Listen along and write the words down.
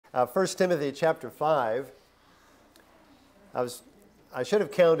1 Timothy chapter 5. I should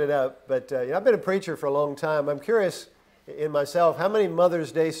have counted up, but I've been a preacher for a long time. I'm curious in myself how many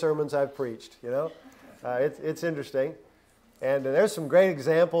Mother's Day sermons I've preached. It's interesting. And there's some great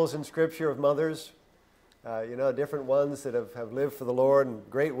examples in Scripture of mothers, different ones that have lived for the Lord and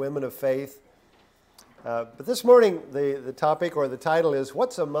great women of faith. But this morning, the topic or the title is,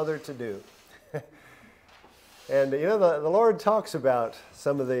 What's a Mother to Do? And, the Lord talks about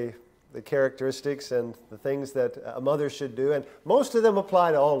some of the characteristics and the things that a mother should do. And most of them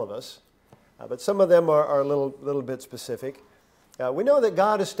apply to all of us, but some of them are a little bit specific. We know that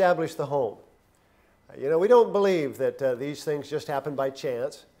God established the home. We don't believe that these things just happen by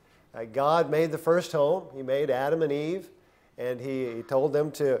chance. God made the first home. He made Adam and Eve, and He told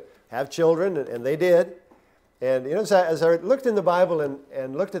them to have children, and they did. And as I looked in the Bible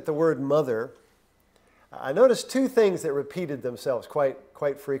and looked at the word mother, I noticed two things that repeated themselves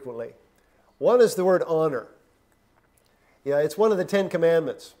quite frequently. One is the word honor. It's one of the 10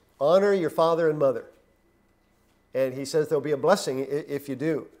 Commandments. Honor your father and mother. And He says there'll be a blessing if you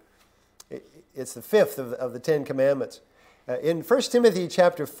do. It's the fifth of the 10 Commandments. In 1 Timothy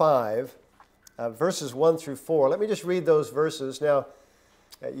chapter 5, verses 1 through 4, let me just read those verses. Now,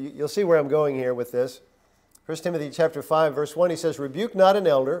 you'll see where I'm going here with this. 1 Timothy chapter 5, verse 1, he says, "Rebuke not an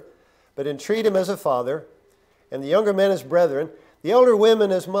elder, but entreat him as a father, and the younger men as brethren, the elder women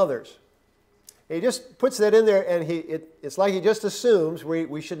as mothers." He just puts that in there, and it's like he just assumes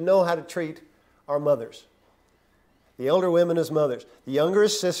we should know how to treat our mothers. The elder women as mothers. The younger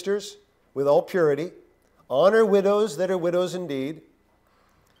as sisters, with all purity. Honor widows that are widows indeed.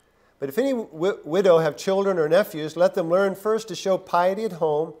 But if any widow have children or nephews, let them learn first to show piety at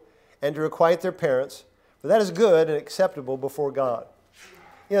home and to requite their parents, for that is good and acceptable before God.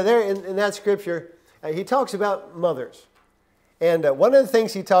 There in that scripture, he talks about mothers. And one of the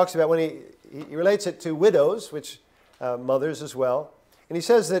things he talks about when he relates it to widows, which mothers as well, and he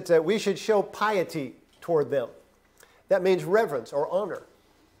says that we should show piety toward them. That means reverence or honor.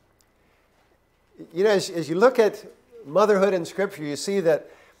 As you look at motherhood in Scripture, you see that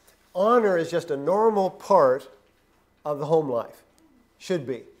honor is just a normal part of the home life. Should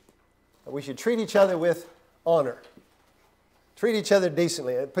be. We should treat each other with honor. Treat each other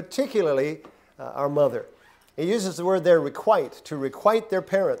decently, and particularly our mother. He uses the word there, requite, to requite their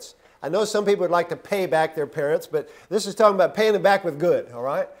parents. I know some people would like to pay back their parents, but this is talking about paying them back with good, all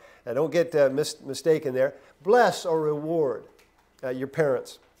right? Now, don't get mistaken there. Bless or reward your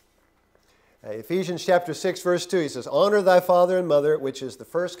parents. Ephesians chapter 6, verse 2, he says, "Honor thy father and mother," which is the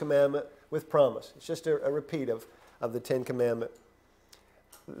first commandment with promise. It's just a repeat of the 10 Commandments.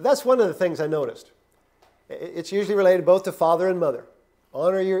 That's one of the things I noticed. It's usually related both to father and mother.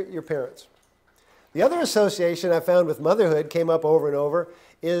 Honor your parents. The other association I found with motherhood came up over and over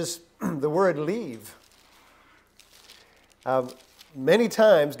is the word leave. Many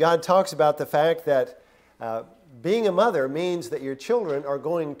times God talks about the fact that being a mother means that your children are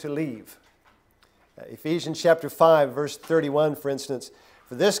going to leave. Ephesians chapter 5, verse 31, for instance,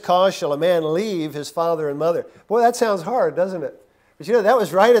 "For this cause shall a man leave his father and mother." Boy, that sounds hard, doesn't it? But that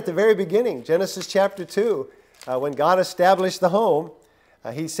was right at the very beginning. Genesis chapter 2, when God established the home,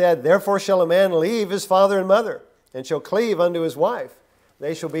 He said, "Therefore shall a man leave his father and mother, and shall cleave unto his wife.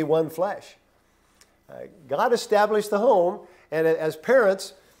 They shall be one flesh." God established the home, and as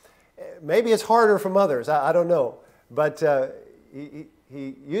parents, maybe it's harder for mothers, I don't know. But he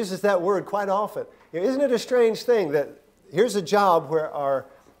uses that word quite often. Isn't it a strange thing that here's a job where our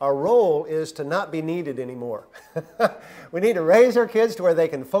role is to not be needed anymore. We need to raise our kids to where they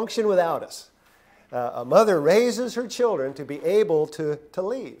can function without us. A mother raises her children to be able to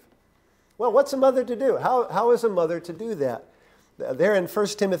leave. Well, what's a mother to do? How is a mother to do that? There in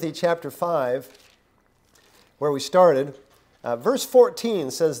 1 Timothy chapter 5, where we started, verse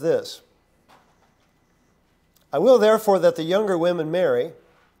 14 says this, "I will therefore that the younger women marry,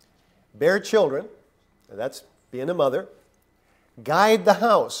 bear children," that's being a mother, "guide the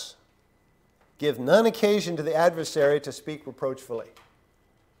house, give none occasion to the adversary to speak reproachfully."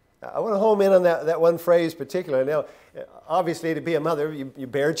 Now, I want to home in on that one phrase particularly. Now, obviously, to be a mother, you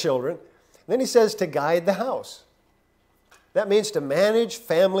bear children. And then he says to guide the house. That means to manage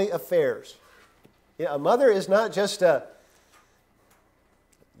family affairs. A mother is not just a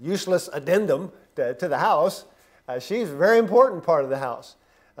useless addendum to the house. She's a very important part of the house.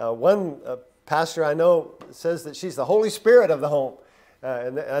 One pastor I know says that she's the Holy Spirit of the home.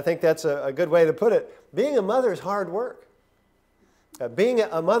 And I think that's a good way to put it. Being a mother is hard work. Being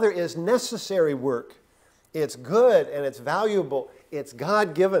a mother is necessary work. It's good and it's valuable. It's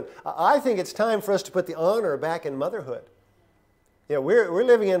God-given. I think it's time for us to put the honor back in motherhood. You know, we're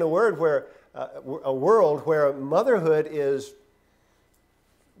living in a world where motherhood is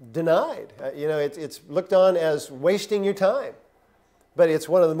denied. You know, it's looked on as wasting your time. But it's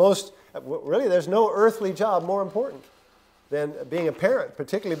one of the most, really, there's no earthly job more important than being a parent,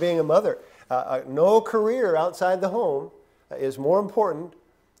 particularly being a mother. No career outside the home is more important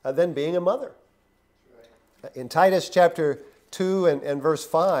than being a mother. In Titus chapter 2 and verse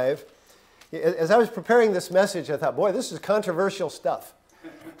 5, as I was preparing this message, I thought, boy, this is controversial stuff.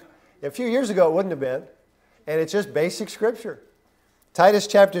 A few years ago, it wouldn't have been. And it's just basic scripture. Titus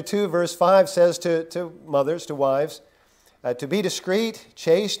chapter 2, verse 5 says to mothers, to wives, to be discreet,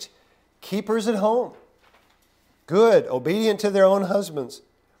 chaste, keepers at home, good, obedient to their own husbands,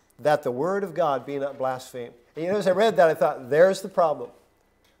 that the word of God be not blasphemed. And you know, as I read that, I thought, there's the problem.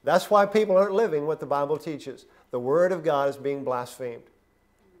 That's why people aren't living what the Bible teaches. The word of God is being blasphemed.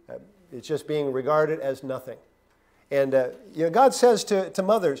 It's just being regarded as nothing. And you know, God says to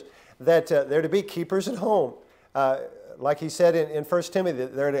mothers that they're to be keepers at home. Like he said in 1 Timothy,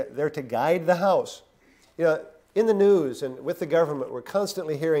 they're to guide the house. You know, in the news and with the government, we're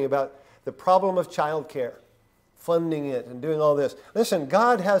constantly hearing about the problem of child care, funding it and doing all this. Listen,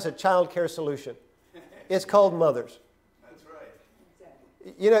 God has a child care solution. It's called mothers. That's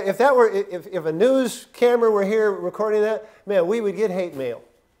right. You know, if a news camera were here recording that, man, we would get hate mail.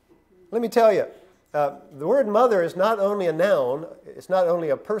 Let me tell you, the word mother is not only a noun, it's not only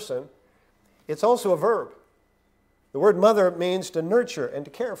a person, it's also a verb. The word mother means to nurture and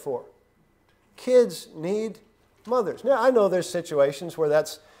to care for. Kids need mothers. Now, I know there's situations where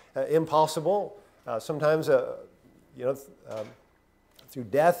that's impossible, sometimes you know, through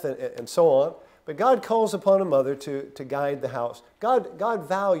death and so on. But God calls upon a mother to guide the house. God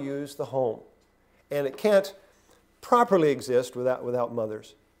values the home, and it can't properly exist without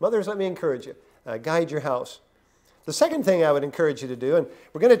mothers. Mothers, let me encourage you, guide your house. The second thing I would encourage you to do, and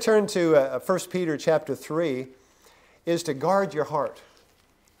we're going to turn to 1 Peter chapter 3, is to guard your heart.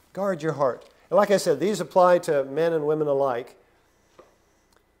 Guard your heart. And like I said, these apply to men and women alike.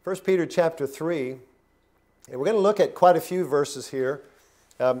 1 Peter chapter 3, and we're going to look at quite a few verses here.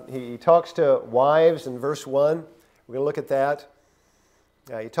 He talks to wives in verse 1. We're going to look at that.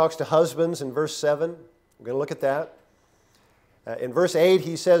 He talks to husbands in verse 7. We're going to look at that. In verse 8,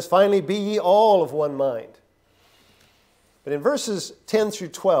 he says, finally, be ye all of one mind. But in verses 10 through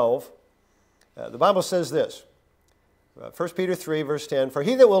 12, the Bible says this. 1 Peter 3, verse 10, for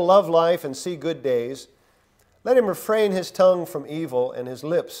he that will love life and see good days, let him refrain his tongue from evil and his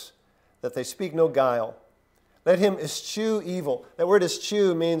lips, that they speak no guile. Let him eschew evil. That word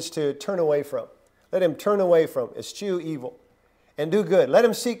eschew means to turn away from. Let him turn away from, eschew evil, and do good. Let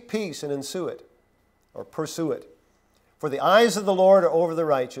him seek peace and ensue it, or pursue it. For the eyes of the Lord are over the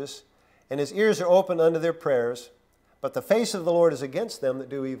righteous, and his ears are open unto their prayers, but the face of the Lord is against them that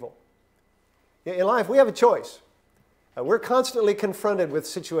do evil. In life, we have a choice. We're constantly confronted with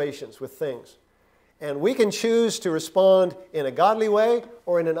situations, with things. And we can choose to respond in a godly way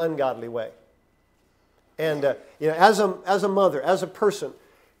or in an ungodly way. And you know, as a mother, as a person,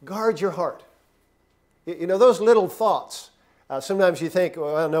 guard your heart. You know, those little thoughts. Sometimes you think,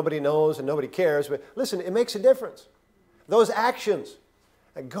 well, nobody knows and nobody cares. But listen, it makes a difference. Those actions,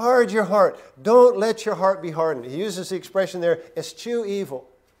 guard your heart. Don't let your heart be hardened. He uses the expression there, eschew evil.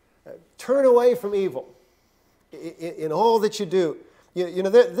 Turn away from evil in all that you do. You know,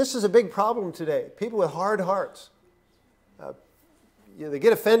 this is a big problem today. People with hard hearts. You know, they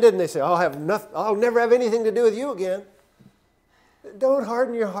get offended and they say, I'll never have anything to do with you again. Don't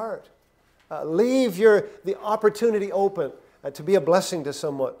harden your heart. Leave the opportunity open to be a blessing to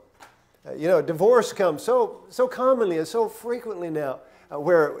someone. You know, divorce comes so commonly and so frequently now,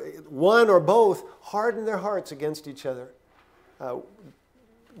 where one or both harden their hearts against each other.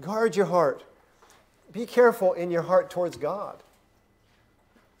 Guard your heart. Be careful in your heart towards God.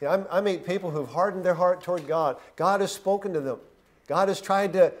 You know, I meet people who've hardened their heart toward God. God has spoken to them. God has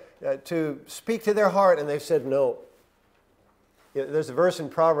tried to speak to their heart, and they've said no. You know, there's a verse in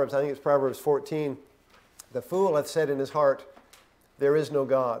Proverbs, I think it's Proverbs 14. The fool hath said in his heart, there is no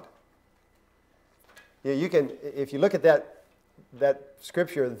God. You know, you can, if you look at that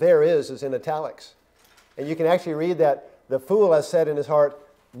scripture, there is in italics. And you can actually read that, the fool has said in his heart,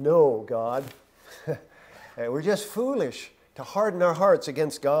 no God. We're just foolish to harden our hearts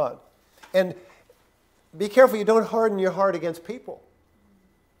against God. And be careful you don't harden your heart against people.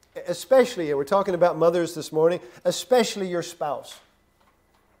 Especially, we're talking about mothers this morning, especially your spouse.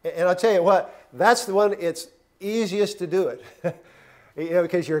 And I'll tell you what, that's the one, it's easiest to do it. You know,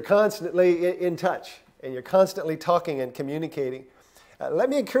 because you're constantly in touch and you're constantly talking and communicating. Let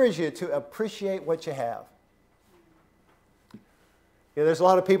me encourage you to appreciate what you have. There's a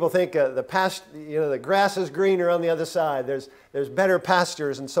lot of people think the grass is greener on the other side. There's better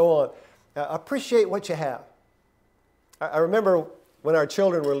pastures and so on. Appreciate what you have. I remember when our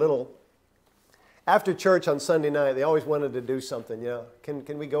children were little, after church on Sunday night, they always wanted to do something.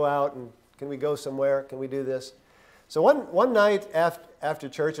 Can we go out and can we go somewhere? Can we do this? So one night after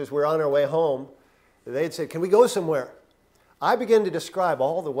church, as we're on our way home, they'd say, can we go somewhere? I began to describe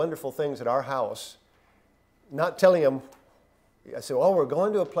all the wonderful things at our house, not telling them. I said, oh, we're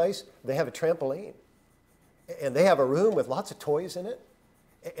going to a place. They have a trampoline. And they have a room with lots of toys in it.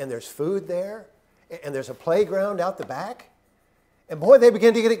 And there's food there. And there's a playground out the back. And boy, they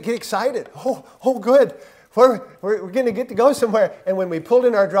began to get excited. Oh, good. We're going to get to go somewhere. And when we pulled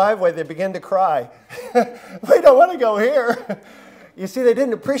in our driveway, they began to cry. We don't want to go here. You see, they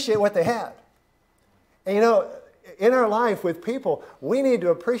didn't appreciate what they had. And in our life with people, we need to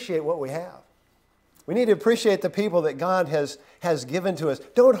appreciate what we have. We need to appreciate the people that God has given to us.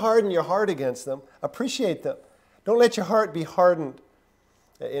 Don't harden your heart against them. Appreciate them. Don't let your heart be hardened.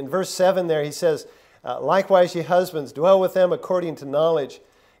 In verse 7 there, he says, likewise, ye husbands, dwell with them according to knowledge,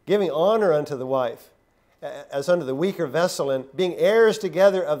 giving honor unto the wife, as unto the weaker vessel, and being heirs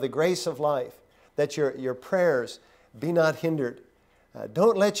together of the grace of life, that your prayers be not hindered.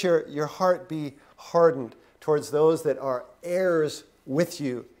 Don't let your heart be hardened towards those that are heirs with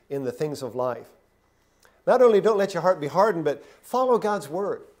you in the things of life. Not only don't let your heart be hardened, but follow God's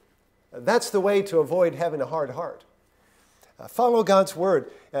word. That's the way to avoid having a hard heart. Follow God's word.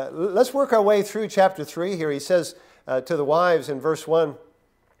 Let's work our way through chapter 3 here. He says to the wives in verse 1,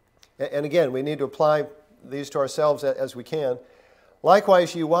 and again, we need to apply these to ourselves as we can.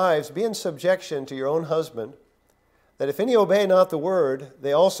 Likewise, ye wives, be in subjection to your own husband, that if any obey not the word,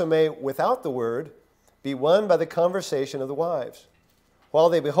 they also may, without the word, be won by the conversation of the wives, while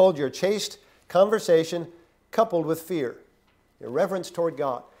they behold your chaste conversation coupled with fear, your reverence toward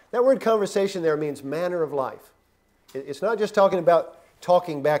God. That word conversation there means manner of life. It's not just talking about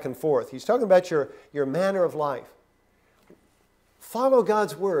talking back and forth. He's talking about your manner of life. Follow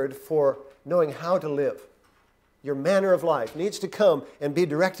God's word for knowing how to live. Your manner of life needs to come and be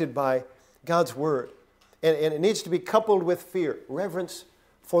directed by God's word. And it needs to be coupled with fear, reverence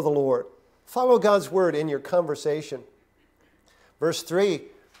for the Lord. Follow God's word in your conversation. Verse 3,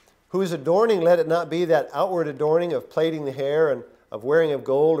 whose adorning let it not be that outward adorning of plaiting the hair and of wearing of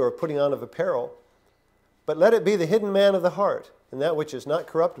gold or of putting on of apparel, but let it be the hidden man of the heart, and that which is not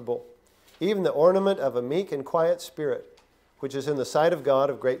corruptible, even the ornament of a meek and quiet spirit, which is in the sight of God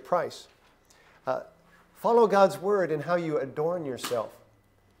of great price. Follow God's word in how you adorn yourself.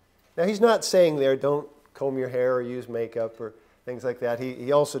 Now, he's not saying there, don't comb your hair or use makeup or things like that.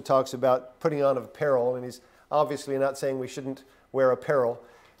 He also talks about putting on of apparel, and he's obviously not saying we shouldn't wear apparel.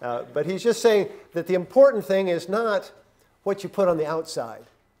 But he's just saying that the important thing is not what you put on the outside.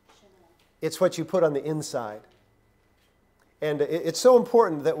 It's what you put on the inside. And it's so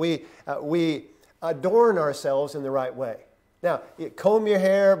important that we adorn ourselves in the right way. Now, comb your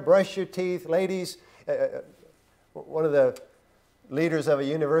hair, brush your teeth. Ladies, one of the leaders of a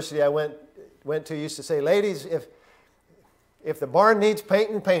university I went to used to say, ladies, if the barn needs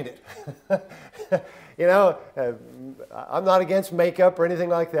painting, paint it. I'm not against makeup or anything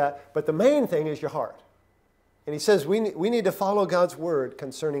like that, but the main thing is your heart. And he says we need to follow God's word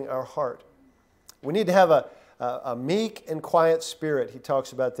concerning our heart. We need to have a meek and quiet spirit, he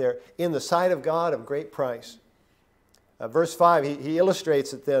talks about there, in the sight of God of great price. Verse 5, he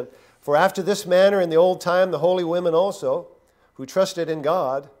illustrates it then. For after this manner in the old time the holy women also, who trusted in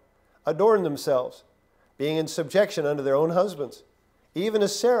God, adorned themselves, being in subjection unto their own husbands, even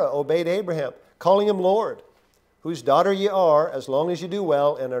as Sarah obeyed Abraham, calling him Lord, whose daughter ye are, as long as you do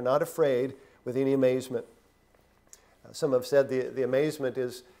well and are not afraid with any amazement. Some have said the amazement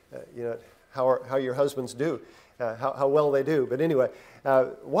is, how your husbands do, how well they do. But anyway,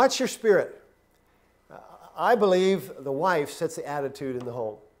 watch your spirit. I believe the wife sets the attitude in the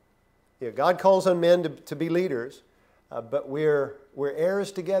home. God calls on men to be leaders, but we're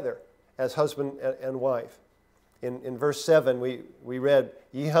heirs together as husband and wife. In verse 7, we read,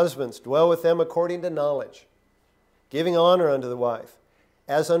 ye husbands, dwell with them according to knowledge, giving honor unto the wife,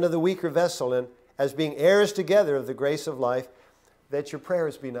 as unto the weaker vessel, and as being heirs together of the grace of life, that your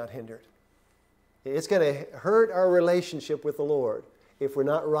prayers be not hindered. It's going to hurt our relationship with the Lord if we're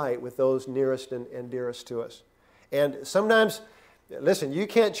not right with those nearest and dearest to us. And sometimes, listen, you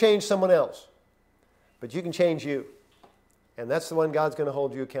can't change someone else, but you can change you. And that's the one God's going to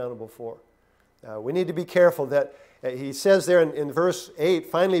hold you accountable for. We need to be careful that he says there in verse 8,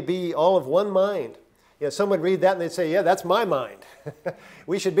 finally be all of one mind. Some would read that and they'd say, yeah, that's my mind.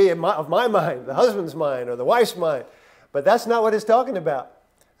 We should be of my mind, the husband's mind or the wife's mind. But that's not what it's talking about.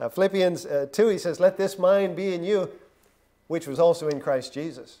 Philippians 2, he says, let this mind be in you, which was also in Christ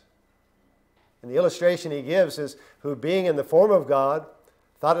Jesus. And the illustration he gives is, who being in the form of God,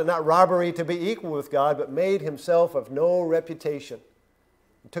 thought it not robbery to be equal with God, but made himself of no reputation.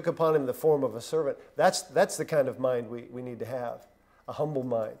 He took upon him the form of a servant. That's the kind of mind we need to have. A humble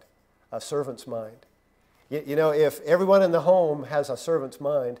mind, a servant's mind. You know, if everyone in the home has a servant's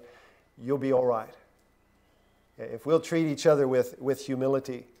mind, you'll be all right. If we'll treat each other with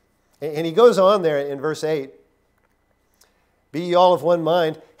humility. And he goes on there in verse 8, be ye all of one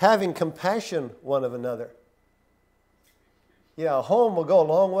mind, having compassion one of another. You know, a home will go a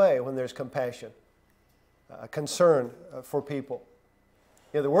long way when there's compassion, a concern for people.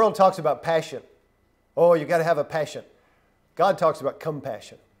 You know, the world talks about passion. Oh, you've got to have a passion. God talks about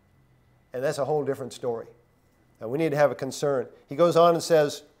compassion. And that's a whole different story. We need to have a concern. He goes on and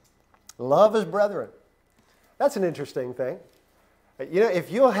says, love as brethren. That's an interesting thing. You know,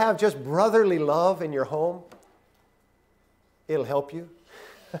 if you'll have just brotherly love in your home, it'll help you.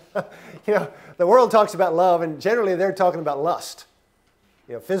 You know, the world talks about love, and generally they're talking about lust,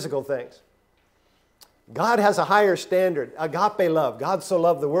 you know, physical things. God has a higher standard, agape love. God so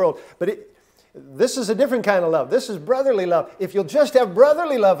loved the world. But this is a different kind of love. This is brotherly love. If you'll just have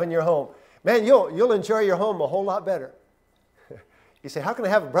brotherly love in your home, man, you'll enjoy your home a whole lot better. You say, how can I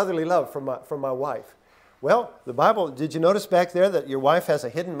have brotherly love from my wife? Well, the Bible, did you notice back there that your wife has a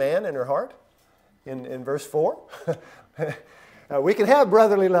hidden man in her heart? In verse 4? We can have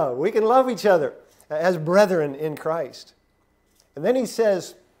brotherly love. We can love each other as brethren in Christ. And then he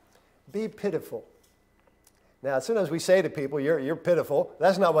says, be pitiful. Now, as soon as we say to people, you're pitiful,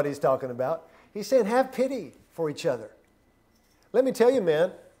 that's not what he's talking about. He's saying, have pity for each other. Let me tell you,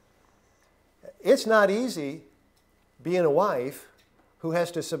 man, it's not easy being a wife who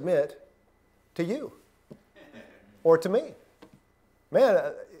has to submit to you or to me.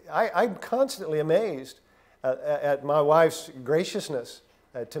 Man, I'm constantly amazed at my wife's graciousness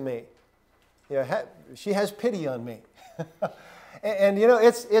to me. You know, she has pity on me. and you know,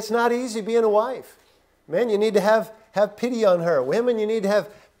 it's not easy being a wife. Men, you need to have pity on her. Women, you need to have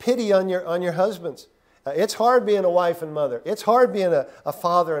pity on your husbands. It's hard being a wife and mother. It's hard being a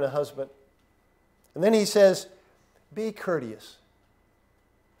father and a husband. And then he says, be courteous.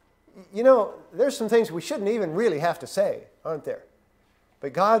 You know, there's some things we shouldn't even really have to say, aren't there?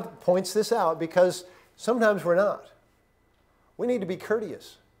 But God points this out because sometimes we're not. We need to be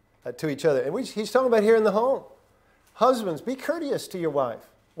courteous to each other. And he's talking about here in the home. Husbands, be courteous to your wife.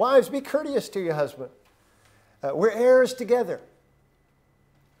 Wives, be courteous to your husband. We're heirs together.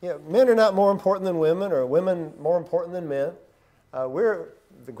 You know, men are not more important than women, or women more important than men.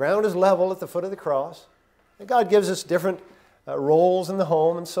 The ground is level at the foot of the cross. And God gives us different roles in the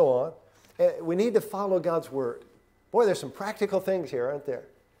home and so on. We need to follow God's word. Boy, there's some practical things here, aren't there?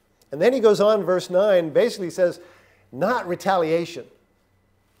 And then he goes on, verse 9, basically says, not retaliation,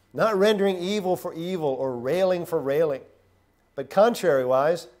 not rendering evil for evil or railing for railing, but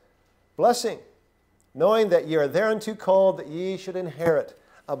contrariwise, blessing, knowing that ye are thereunto called that ye should inherit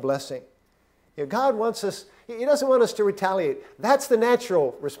a blessing. You know, God wants us, He doesn't want us to retaliate. That's the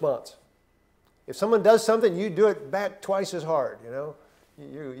natural response. If someone does something, you do it back twice as hard, you know.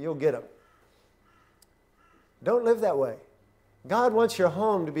 You'll get them. Don't live that way. God wants your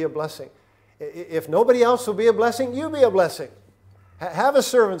home to be a blessing. If nobody else will be a blessing, you be a blessing. Have a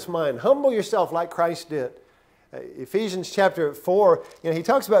servant's mind. Humble yourself like Christ did. Ephesians chapter 4, you know, he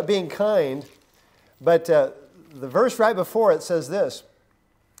talks about being kind, but the verse right before it says this.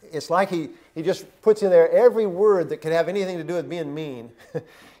 It's like he just puts in there every word that could have anything to do with being mean.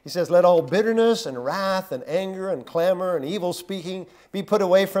 He says, let all bitterness and wrath and anger and clamor and evil speaking be put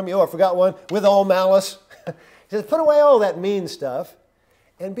away from you. Oh, I forgot one. With all malice. He says, put away all that mean stuff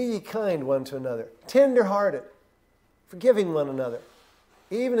and be ye kind one to another, tender-hearted, forgiving one another,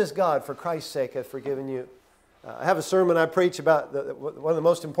 even as God, for Christ's sake, hath forgiven you. I have a sermon I preach about one of the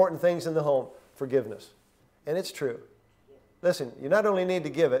most important things in the home, forgiveness. And it's true. Listen, you not only need to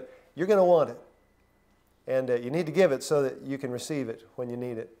give it, you're going to want it. And you need to give it so that you can receive it when you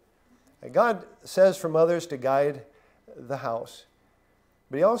need it. And God says for mothers to guide the house,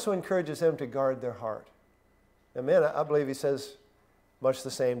 but He also encourages them to guard their heart. And men, I believe He says much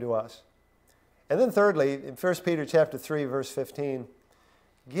the same to us. And then thirdly, in 1 Peter chapter 3, verse 15,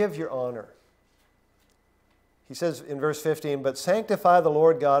 give your honor. He says in verse 15, but sanctify the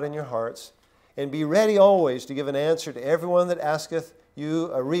Lord God in your hearts, and be ready always to give an answer to everyone that asketh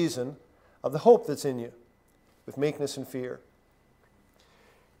you a reason of the hope that's in you, with meekness and fear.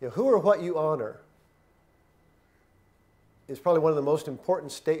 You know, who or what you honor is probably one of the most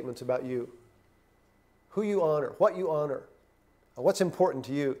important statements about you. who you honor, what you honor, what's important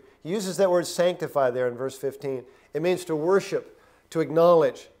to you. He uses that word sanctify there in verse 15. It means to worship, to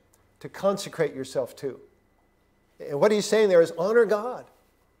acknowledge, to consecrate yourself to. And what he's saying there is honor God.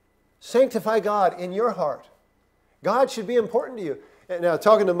 Sanctify God in your heart. God should be important to you. And now,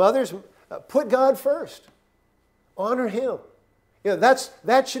 talking to mothers, put God first. Honor Him. You know,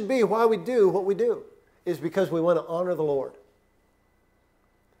 that should be why we do what we do, is because we want to honor the Lord.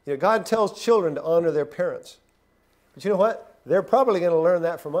 You know, God tells children to honor their parents. But you know what? They're probably going to learn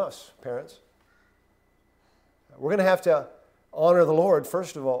that from us, parents. We're going to have to honor the Lord,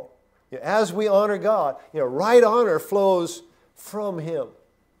 first of all. You know, as we honor God, you know, right honor flows from Him.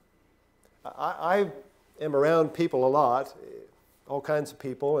 I am around people a lot, all kinds of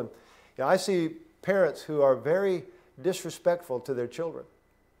people, and you know, I see parents who are very disrespectful to their children.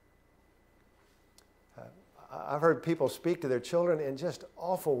 I've heard people speak to their children in just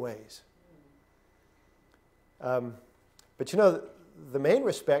awful ways. But you know, the main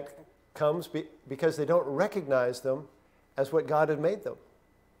respect comes because they don't recognize them as what God had made them.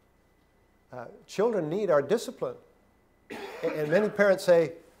 Children need our discipline. And many parents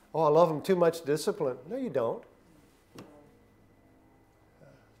say, oh, I love them too much discipline. No, you don't.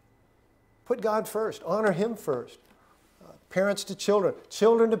 Put God first. Honor Him first. Parents to children.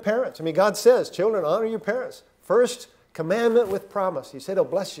 Children to parents. I mean, God says, children, honor your parents. First commandment with promise. He said He'll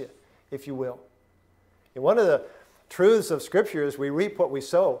bless you if you will. And one of the truths of Scripture is we reap what we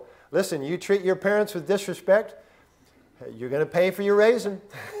sow. Listen, you treat your parents with disrespect, you're going to pay for your raising.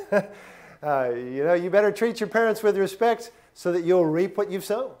 You know, you better treat your parents with respect so that you'll reap what you've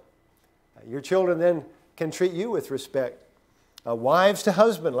sown. Your children then can treat you with respect. Wives to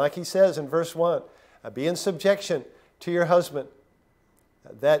husband, like he says in verse 1, be in subjection to your husband,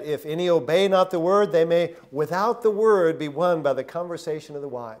 that if any obey not the word, they may without the word be won by the conversation of the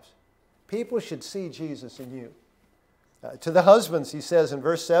wives. People should see Jesus in you. To the husbands, he says in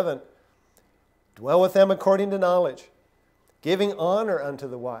verse 7, dwell with them according to knowledge, giving honor unto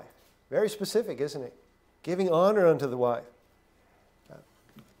the wife. Very specific, isn't it? Giving honor unto the wife.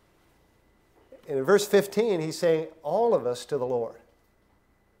 In verse 15, he's saying, all of us to the Lord.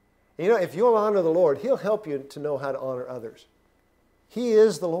 You know, if you'll honor the Lord, He'll help you to know how to honor others. He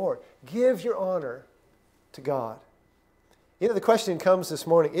is the Lord. Give your honor to God. You know, the question comes this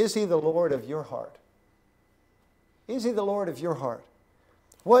morning, is He the Lord of your heart? Is He the Lord of your heart?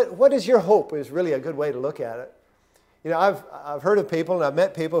 What is your hope is really a good way to look at it. You know, I've heard of people and I've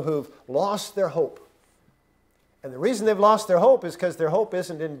met people who've lost their hope. And the reason they've lost their hope is because their hope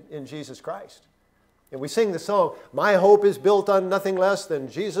isn't in Jesus Christ. And we sing the song, my hope is built on nothing less than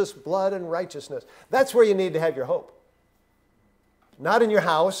Jesus' blood and righteousness. That's where you need to have your hope. Not in your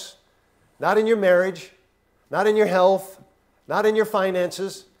house, not in your marriage, not in your health, not in your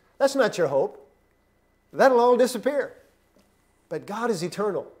finances. That's not your hope. That'll all disappear. But God is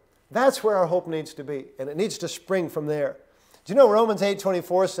eternal. That's where our hope needs to be, and it needs to spring from there. Do you know Romans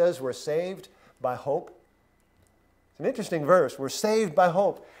 8:24 says we're saved by hope? It's an interesting verse. We're saved by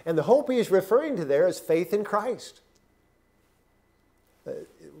hope. And the hope he's referring to there is faith in Christ.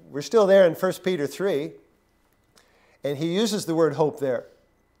 We're still there in 1 Peter 3, and he uses the word hope there.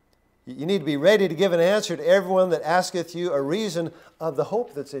 You need to be ready to give an answer to everyone that asketh you a reason of the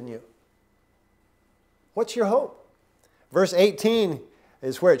hope that's in you. What's your hope? Verse 18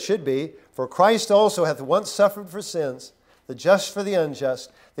 is where it should be. For Christ also hath once suffered for sins, the just for the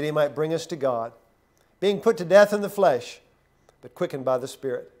unjust, that He might bring us to God, being put to death in the flesh, but quickened by the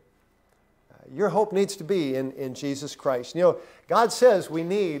Spirit. Your hope needs to be in Jesus Christ. You know, God says we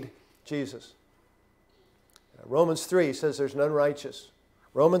need Jesus. Romans 3 says there's none righteous.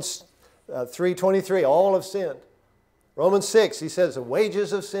 Romans 3:23, all have sinned. Romans 6, he says the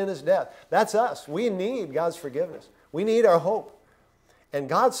wages of sin is death. That's us. We need God's forgiveness. We need our hope. And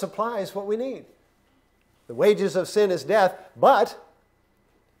God supplies what we need. The wages of sin is death, but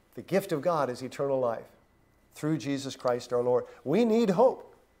the gift of God is eternal life through Jesus Christ our Lord. We need hope.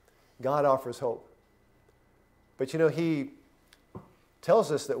 God offers hope. But you know, He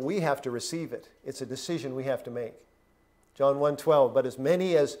tells us that we have to receive it. It's a decision we have to make. John 1:12, but as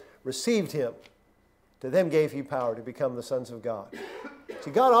many as received Him, to them gave He power to become the sons of God.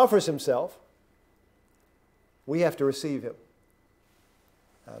 See, God offers Himself. We have to receive Him.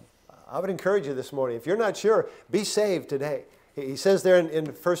 I would encourage you this morning, if you're not sure, be saved today. He says there in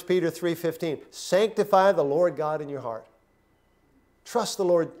 1 Peter 3:15, sanctify the Lord God in your heart. Trust the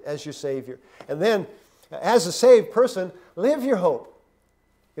Lord as your Savior. And then, as a saved person, live your hope.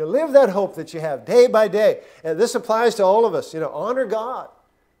 You know, live that hope that you have day by day. And this applies to all of us. You know, honor God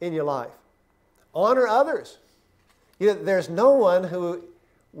in your life. Honor others. You know, there's no one who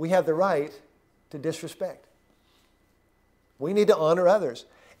we have the right to disrespect. We need to honor others.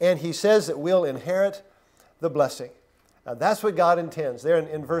 And he says that we'll inherit the blessing. That's what God intends. There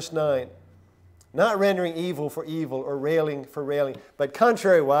in verse 9. Not rendering evil for evil or railing for railing, but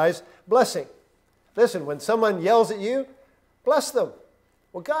contrariwise, blessing. Listen, when someone yells at you, bless them.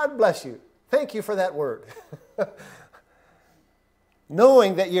 Well, God bless you. Thank you for that word.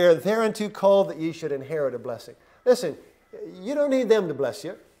 Knowing that you're thereunto called that ye should inherit a blessing. Listen, you don't need them to bless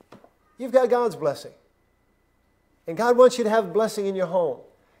you. You've got God's blessing. And God wants you to have blessing in your home.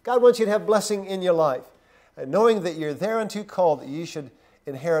 God wants you to have blessing in your life. And knowing that you're thereunto called that ye should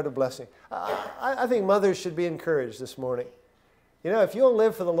inherit a blessing. I think mothers should be encouraged this morning. You know, if you'll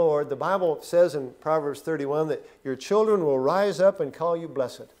live for the Lord, the Bible says in Proverbs 31 that your children will rise up and call you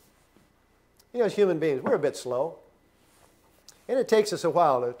blessed. You know, as human beings, we're a bit slow. And it takes us a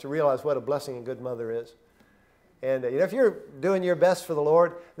while to realize what a blessing a good mother is. And you know, if you're doing your best for the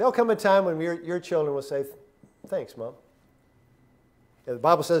Lord, there'll come a time when your children will say, thanks, Mom. And the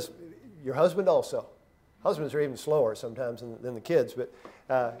Bible says your husband also. Husbands are even slower sometimes than the kids, but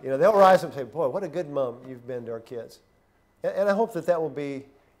you know, they'll rise up and say, boy, what a good mom you've been to our kids. And I hope that that will be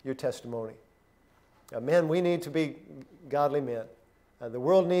your testimony. Men, we need to be godly men. The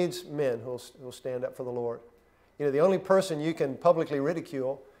world needs men who will stand up for the Lord. You know, the only person you can publicly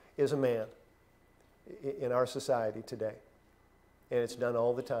ridicule is a man in our society today. And it's done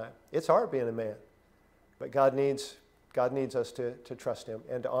all the time. It's hard being a man. But God needs us to trust Him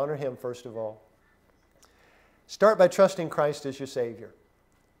and to honor Him first of all. Start by trusting Christ as your Savior.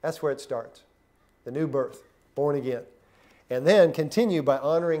 That's where it starts. The new birth, born again. And then continue by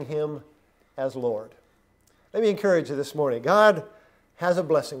honoring Him as Lord. Let me encourage you this morning. God has a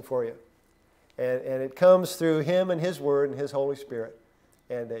blessing for you. And it comes through Him and His Word and His Holy Spirit.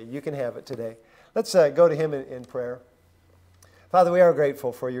 And you can have it today. Let's go to Him in prayer. Father, we are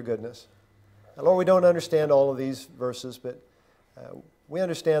grateful for your goodness. Lord, we don't understand all of these verses, but we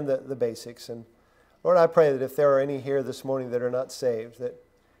understand the basics. And Lord, I pray that if there are any here this morning that are not saved, that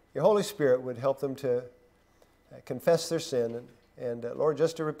your Holy Spirit would help them to confess their sin and Lord,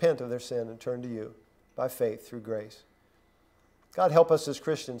 just to repent of their sin and turn to you by faith through grace. God, help us as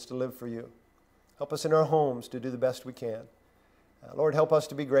Christians to live for you. Help us in our homes to do the best we can. Lord, help us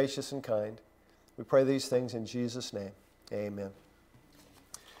to be gracious and kind. We pray these things in Jesus' name. Amen.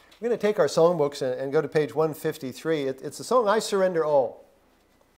 We're going to take our songbooks and go to page 153. It's the song, I Surrender All.